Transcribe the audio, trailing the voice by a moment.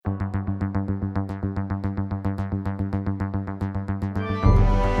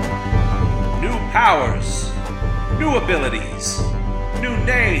powers, new abilities, new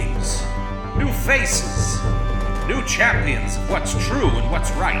names, new faces, new champions of what's true and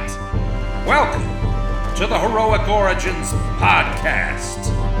what's right. Welcome to the Heroic Origins Podcast.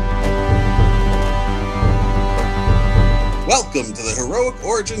 Welcome to the Heroic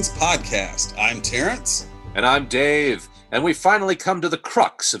Origins Podcast. I'm Terrence. And I'm Dave. And we finally come to the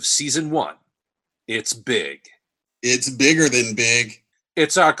crux of Season 1. It's big. It's bigger than big.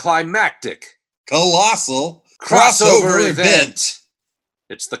 It's our climactic, colossal crossover event.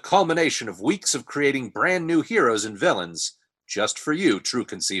 It's the culmination of weeks of creating brand new heroes and villains just for you, true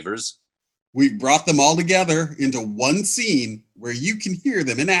conceivers. We brought them all together into one scene where you can hear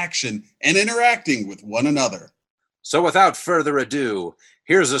them in action and interacting with one another. So without further ado,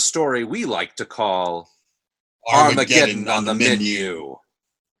 here's a story we like to call Armageddon on the Menu.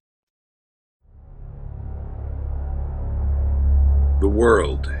 The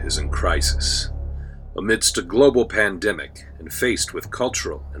world is in crisis. Amidst a global pandemic and faced with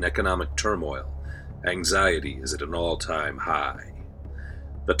cultural and economic turmoil, anxiety is at an all-time high.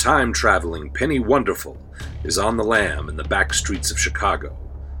 The time-traveling Penny Wonderful is on the lam in the back streets of Chicago.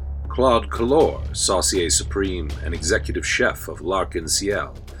 Claude Calor, Saucier Supreme and executive chef of L'Arc-en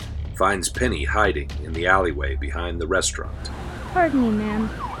Ciel, finds Penny hiding in the alleyway behind the restaurant. Pardon me, ma'am.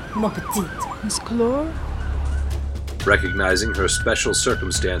 Mon petit. Miss Calor? Recognizing her special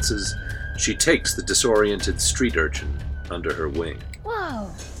circumstances, she takes the disoriented street urchin under her wing.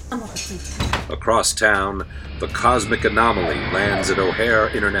 Wow. Mon petit. Across town, the cosmic anomaly lands at O'Hare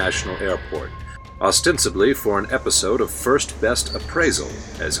International Airport, ostensibly for an episode of First Best Appraisal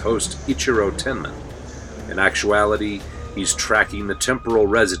as host Ichiro Tenman. In actuality, he's tracking the temporal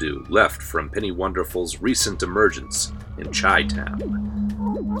residue left from Penny Wonderful's recent emergence in Chi-Town.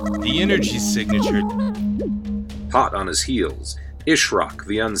 The energy signature. Hot on his heels, Ishrok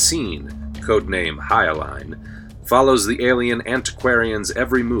the Unseen, codename Hyaline, follows the alien antiquarian's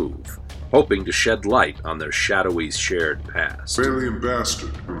every move, hoping to shed light on their shadowy shared past. Alien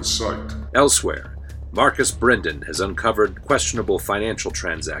bastard in sight. Elsewhere, Marcus Brendan has uncovered questionable financial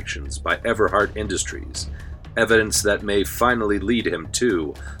transactions by Everhart Industries, evidence that may finally lead him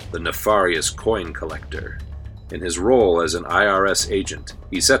to the nefarious coin collector. In his role as an IRS agent,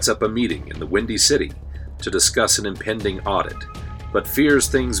 he sets up a meeting in the Windy City to discuss an impending audit, but fears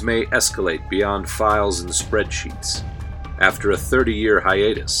things may escalate beyond files and spreadsheets. After a 30-year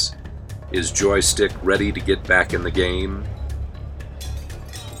hiatus, is Joystick ready to get back in the game?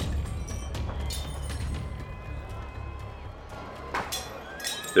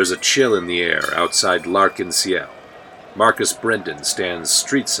 There's a chill in the air outside L'Arc-en Ciel. Marcus Brendan stands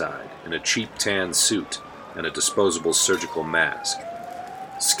streetside in a cheap tan suit and a disposable surgical mask.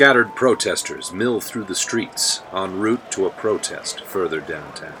 Scattered protesters mill through the streets en route to a protest further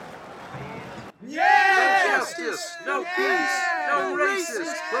downtown. Yeah! No justice, no peace, no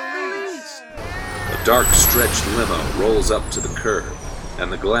racist police! A dark stretched limo rolls up to the curb,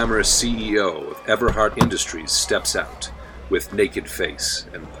 and the glamorous CEO of Everhart Industries steps out, with naked face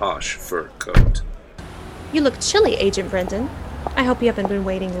and posh fur coat. You look chilly, Agent Brendan. I hope you haven't been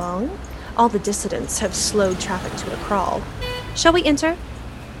waiting long. All the dissidents have slowed traffic to a crawl. Shall we enter?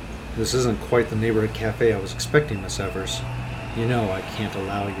 This isn't quite the neighborhood cafe I was expecting, Miss Evers. You know I can't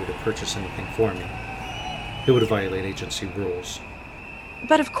allow you to purchase anything for me. It would violate agency rules.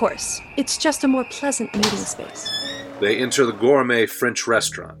 But of course, it's just a more pleasant meeting space. They enter the gourmet French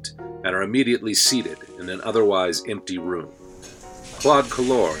restaurant and are immediately seated in an otherwise empty room. Claude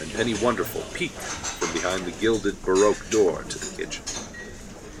Calor and Penny Wonderful peek from behind the gilded Baroque door to the kitchen.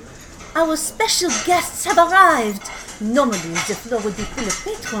 Our special guests have arrived. Normally, the floor would be full of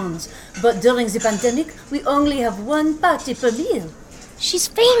patrons, but during the pandemic, we only have one party per meal. She's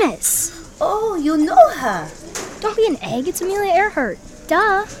famous. Oh, you know her. Don't be an egg, it's Amelia Earhart.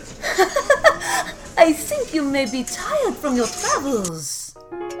 Duh. I think you may be tired from your travels.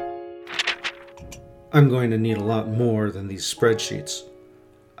 I'm going to need a lot more than these spreadsheets.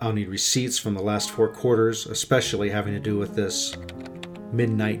 I'll need receipts from the last 4 quarters, especially having to do with this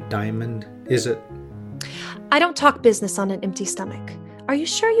Midnight Diamond, is it? I don't talk business on an empty stomach. Are you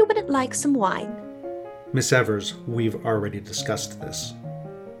sure you wouldn't like some wine? Miss Evers, we've already discussed this.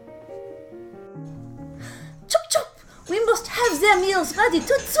 Chop chop! We must have their meals ready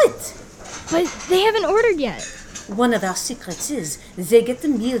tout de suite. But they haven't ordered yet. One of our secrets is they get the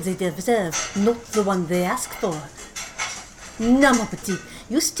meal they deserve, not the one they ask for. Now, mon petit,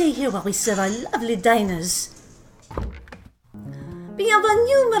 you stay here while we serve our lovely diners.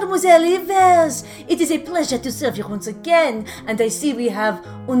 Bienvenue, Mademoiselle Evers. It is a pleasure to serve you once again, and I see we have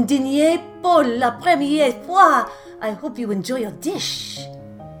un dîner pour la première fois. I hope you enjoy your dish.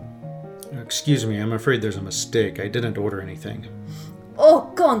 Excuse me, I'm afraid there's a mistake. I didn't order anything. Au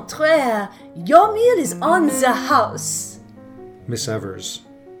contraire, your meal is on the house. Miss Evers.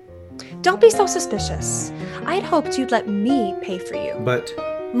 Don't be so suspicious. I'd hoped you'd let me pay for you. But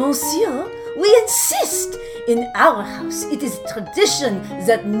Monsieur, we insist. In our house, it is tradition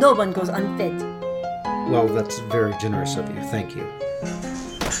that no one goes unfed. well, that's very generous of you. Thank you.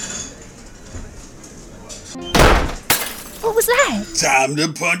 What was that? Time to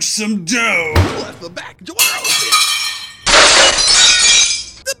punch some dough. Left the back door open.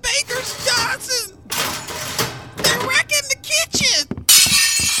 The baker's dozen. They're wrecking the kitchen.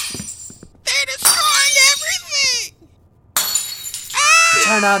 They're destroying everything. Ah!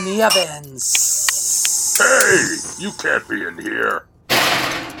 Turn on the ovens. Hey, you can't be in here.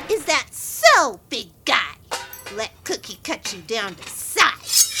 Is that so, big guy? Let Cookie cut you down to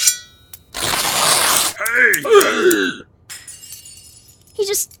size. Hey! He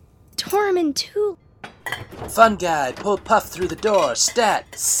just tore him in two. Fun guy pulled Puff through the door.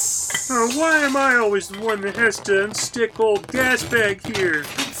 Stats. Why am I always the one that has to unstick old gas bag here?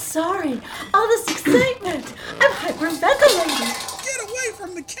 Sorry, all this excitement. I'm hyperventilating. Get away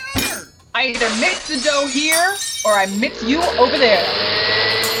from the counter. I either mix the dough here, or I mix you over there.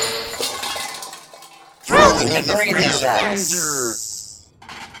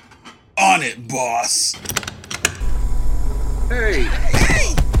 On it, boss. Hey!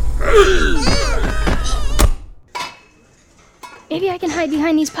 Maybe I can hide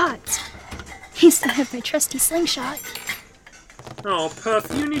behind these pots. At least I have my trusty slingshot. Oh,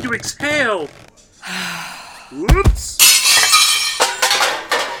 Puff, you need to exhale. Whoops!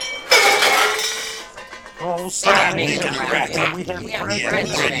 Oh, Sammy and Racket, we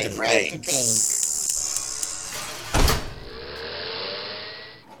have bread.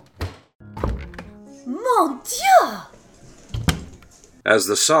 Mon Dieu! As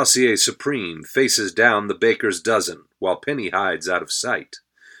the Saucier Supreme faces down the baker's dozen while Penny hides out of sight,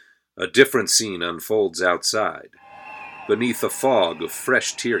 a different scene unfolds outside. Beneath a fog of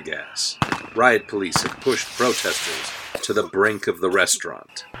fresh tear gas, riot police have pushed protesters to the brink of the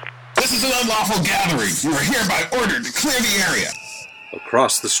restaurant. This is an unlawful gathering. You are hereby ordered to clear the area.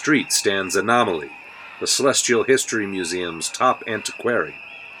 Across the street stands Anomaly, the Celestial History Museum's top antiquarian.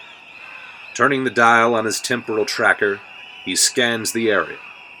 Turning the dial on his temporal tracker, he scans the area,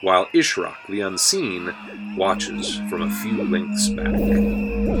 while Ishrok the Unseen watches from a few lengths back.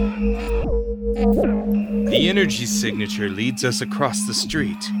 The energy signature leads us across the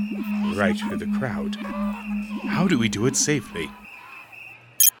street, right through the crowd. How do we do it safely?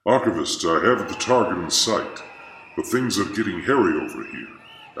 Archivist, I have the target in sight, but things are getting hairy over here.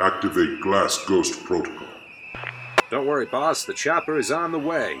 Activate Glass Ghost Protocol. Don't worry, boss, the chopper is on the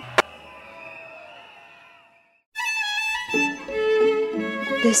way.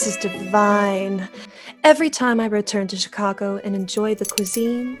 This is divine. Every time I return to Chicago and enjoy the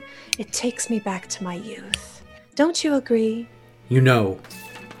cuisine, it takes me back to my youth. Don't you agree? You know,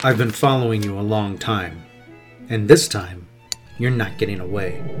 I've been following you a long time. And this time, you're not getting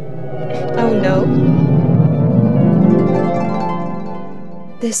away. Oh no.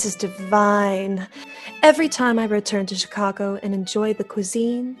 This is divine. Every time I return to Chicago and enjoy the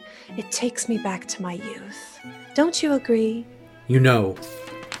cuisine, it takes me back to my youth. Don't you agree? You know,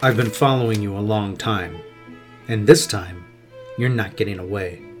 I've been following you a long time. And this time, you're not getting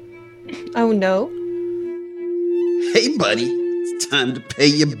away. Oh no. Hey, buddy. It's time to pay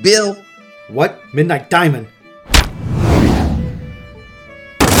your bill. What? Midnight Diamond?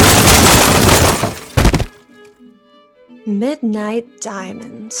 Midnight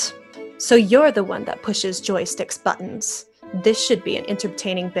Diamonds. So you're the one that pushes joystick's buttons. This should be an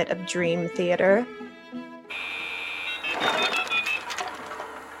entertaining bit of dream theater.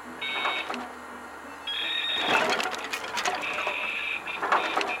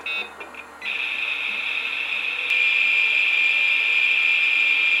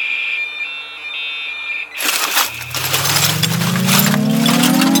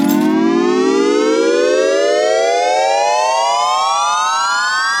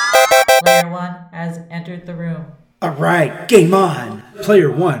 Player 1 has entered the room. Alright, game on!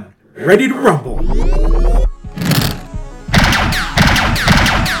 Player 1, ready to rumble!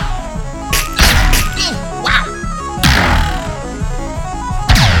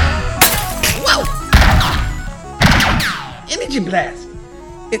 Whoa! Energy blast.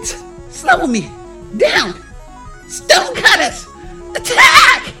 It's slowing me down. Stone cutters,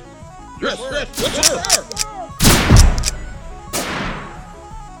 attack! Yes.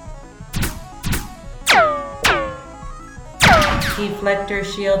 Deflector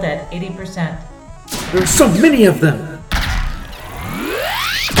shield at 80%. There are so many of them!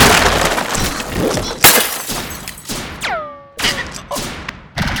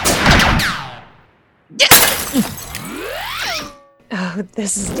 Oh,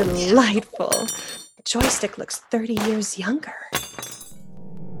 this is delightful. Joystick looks 30 years younger.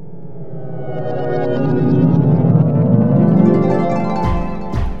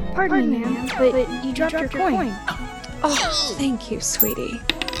 Pardon me, ma'am, but you dropped your coin. Oh, thank you, sweetie.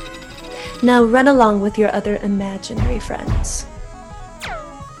 Now run along with your other imaginary friends.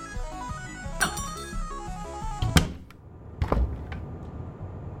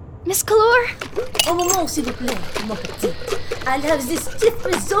 Miss Kalor? Un moment, s'il vous plaît, mon petit. I'll have this tip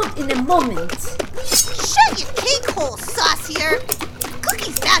result in a moment. Shut your cake hole, Saucier!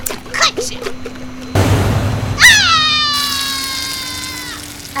 Cookie's about to cut you!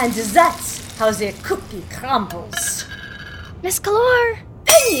 And that's how their cookie crumbles. Miss Kalor!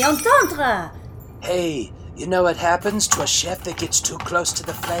 Penny, entendre! Hey, you know what happens to a chef that gets too close to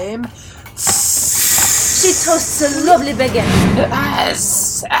the flame? She toasts a lovely baguette.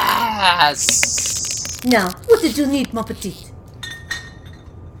 Now, what did you need, mon petit?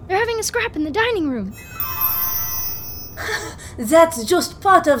 They're having a scrap in the dining room. That's just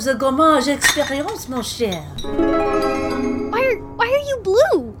part of the gourmage experience, mon cher. Why are you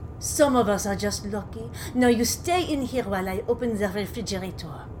blue? Some of us are just lucky. Now you stay in here while I open the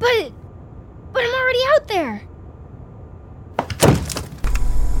refrigerator. But I'm already out there.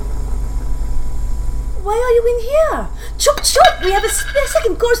 Why are you in here? Chop chop! We have a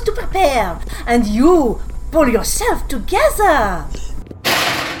second course to prepare. And you, pull yourself together.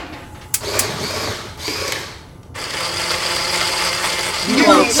 You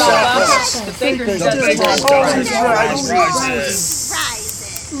won't stop us. The baker's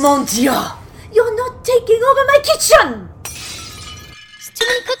Mon Dieu! You're not taking over my kitchen! There's too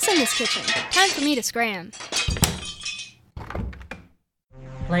many cooks in this kitchen. Time for me to scram.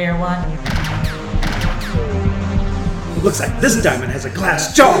 Player 1. Looks like this diamond has a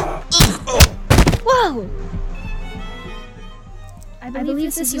glass jaw! Whoa! I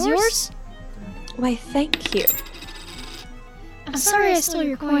believe this is yours? Why, thank you. I'm sorry I stole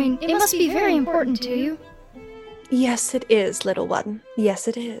your coin. It must be very important to you. Yes, it is, little one. Yes,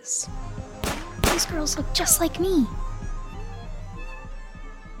 it is. These girls look just like me.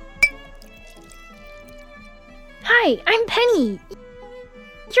 Hi, I'm Penny.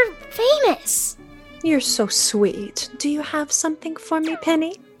 You're famous. You're so sweet. Do you have something for me,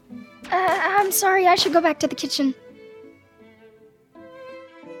 Penny? I'm sorry, I should go back to the kitchen.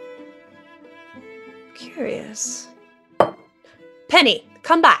 Curious. Penny,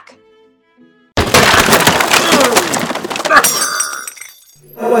 come back.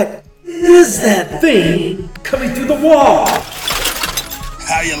 What is that thing coming through the wall?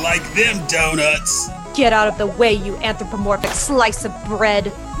 How you like them donuts? Get out of the way, you anthropomorphic slice of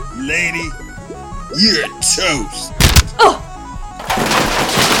bread. Lady, you're toast. Oh!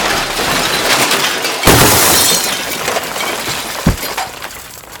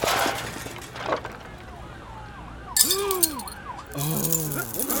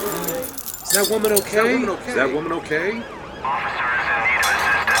 Is that woman okay? Is that woman okay?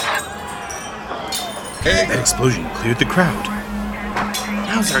 That explosion cleared the crowd.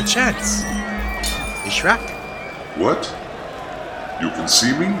 Now's our chance. Ishrak? What? You can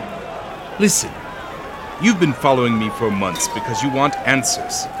see me? Listen, you've been following me for months because you want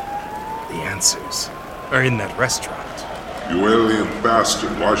answers. The answers are in that restaurant. You alien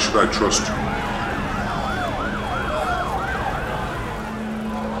bastard, why should I trust you?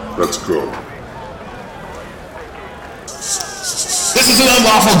 Let's go. This is an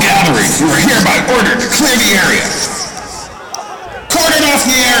unlawful gathering. You are hereby ordered to clear the area. Cordon off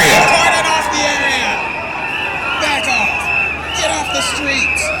the area! Cordon off the area! Back off! Get off the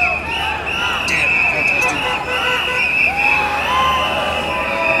streets! Damn protesters.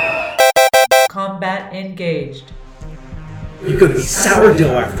 Combat engaged. You're gonna be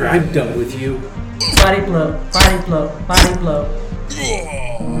sourdough after I'm done with you. Body blow, body blow, body blow.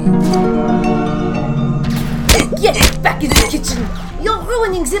 Get back in the kitchen! You're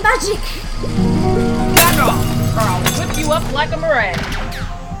ruining the magic! Back off, or I'll whip you up like a meringue.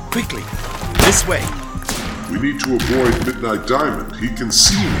 Quickly, this way. We need to avoid Midnight Diamond. He can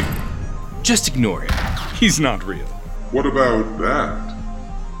see me. Just ignore him. He's not real. What about that?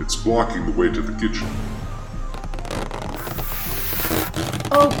 It's blocking the way to the kitchen.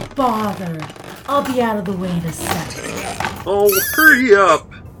 Oh, bother. I'll be out of the way in a second. Oh, hurry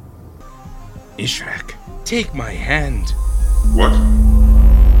up! Ishrak, take my hand. What?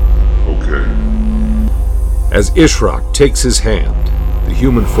 Okay. As Ishrak takes his hand, the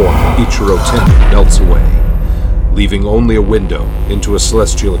human form of Ichiro Tenma melts away, leaving only a window into a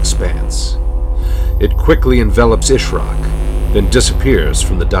celestial expanse. It quickly envelops Ishrak, then disappears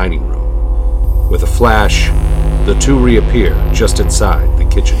from the dining room. With a flash, The two reappear just inside the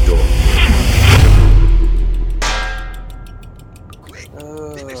kitchen door.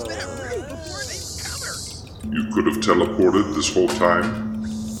 You could have teleported this whole time?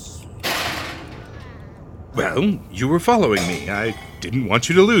 Well, you were following me. I didn't want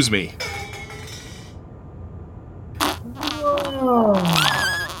you to lose me. Whoa.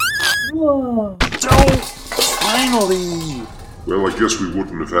 Whoa. Finally! Well, I guess we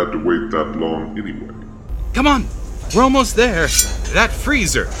wouldn't have had to wait that long anyway. Come on, we're almost there. That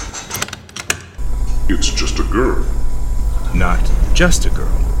freezer. It's just a girl. Not just a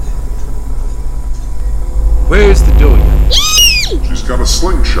girl. Where's the Doyen? She's got a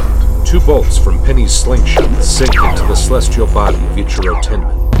slingshot. 2 bolts from Penny's slingshot sink into the celestial body of Ichiro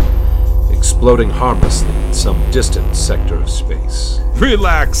Tenman, exploding harmlessly in some distant sector of space.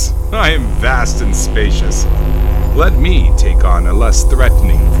 Relax, I am vast and spacious. Let me take on a less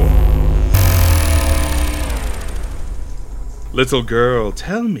threatening form. Little girl,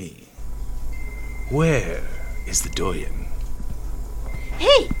 tell me, where is the Doyen?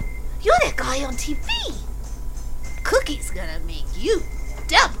 Hey, you're that guy on TV. Cookie's gonna make you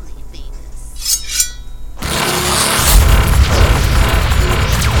doubly famous.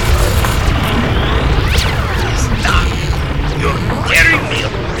 Stop! You're tearing me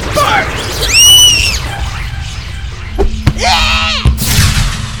apart!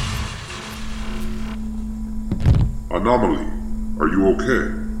 Anomaly, are you okay?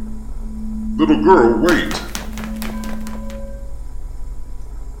 Little girl, wait!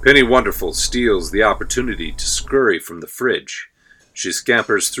 Penny Wonderful steals the opportunity to scurry from the fridge. She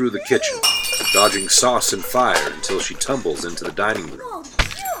scampers through the kitchen, dodging sauce and fire until she tumbles into the dining room.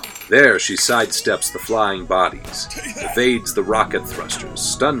 There she sidesteps the flying bodies, evades the rocket thrusters,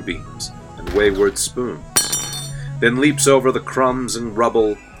 stun beams, and wayward spoons, then leaps over the crumbs and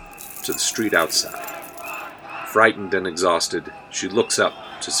rubble to the street outside. Frightened and exhausted, she looks up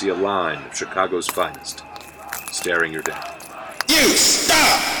to see a line of Chicago's finest, staring her down. You,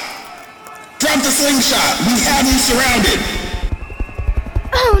 stop! Drop the slingshot! We have you surrounded!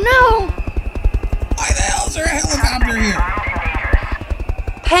 Oh no! Why the hell's there a helicopter here?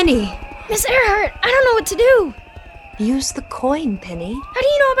 Penny! Miss Earhart, I don't know what to do. Use the coin, Penny. How do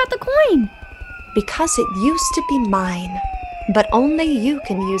you know about the coin? Because it used to be mine, but only you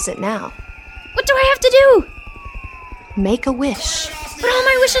can use it now. What do I have to do? Make a wish. But all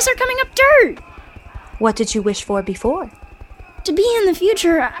my wishes are coming up dirt. What did you wish for before? To be in the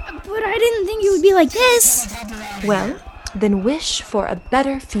future, but I didn't think it would be like this. Well, then wish for a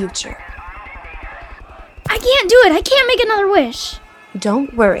better future. I can't do it. I can't make another wish.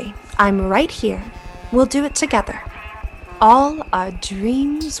 Don't worry. I'm right here. We'll do it together. All our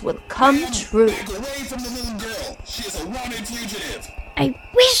dreams will come true. Back away from the little girl. She is a wanted fugitive. I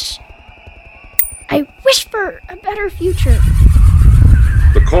wish for a better future.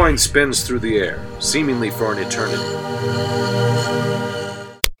 The coin spins through the air, seemingly for an eternity,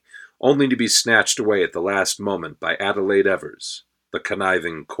 only to be snatched away at the last moment by Adelaide Evers, the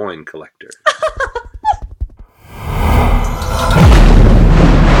conniving coin collector.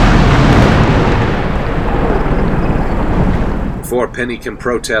 Before Penny can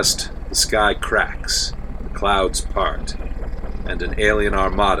protest, the sky cracks, the clouds part, and an alien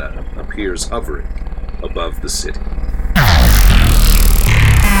armada appears hovering above the city.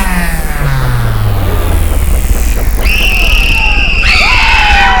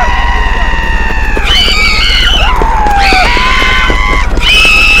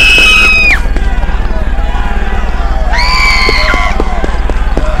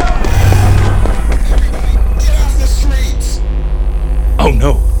 Oh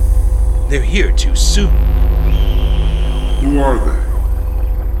no! They're here too soon. Who are they?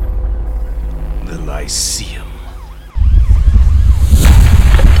 The Lyceum.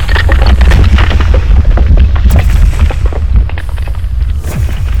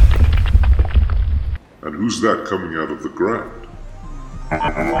 And who's that coming out of the ground?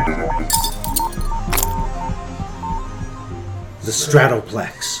 The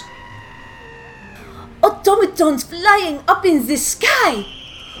Stratoplex. Automatons flying up in the sky!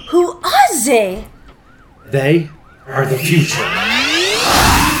 Who are they? They are the future.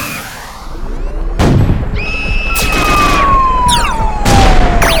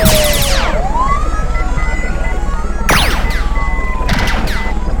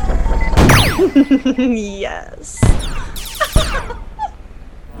 Yes.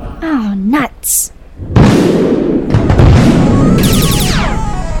 Oh, nuts.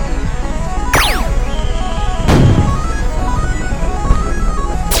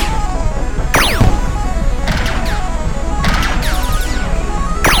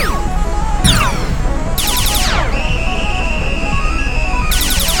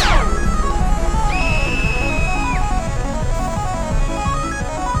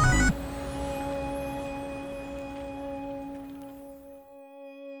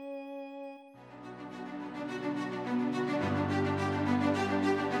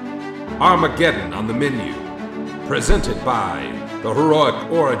 Armageddon on the menu. Presented by the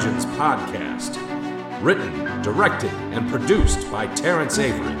Heroic Origins Podcast. Written, directed, and produced by Terrence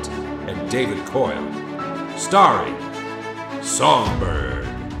Averett and David Coyle. Starring Songbird.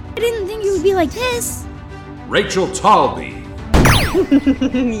 I didn't think it would be like this. Rachel Talby.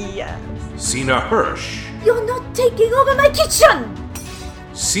 Yes. Sina Hirsch. You're not taking over my kitchen!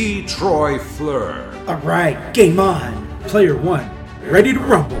 C. Troy Fleur. Alright, game on. Player 1, ready to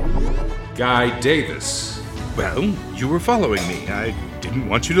rumble. Guy Davis. Well, you were following me. I didn't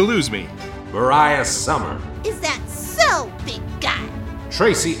want you to lose me. Mariah Summer. Is that so, big guy?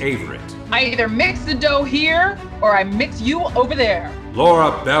 Tracy Averett. I either mix the dough here or I mix you over there.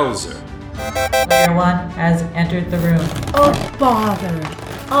 Laura Belzer. Player 1 has entered the room. Oh, bother.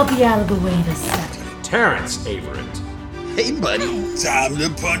 I'll be out of the way in a second. Terrence Averett. Hey, buddy. Time to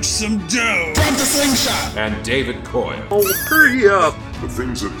punch some dough. Time to slingshot. And David Coyle. Oh, hurry up. But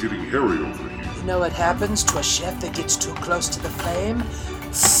things are getting hairy over here. You know what happens to a chef that gets too close to the flame?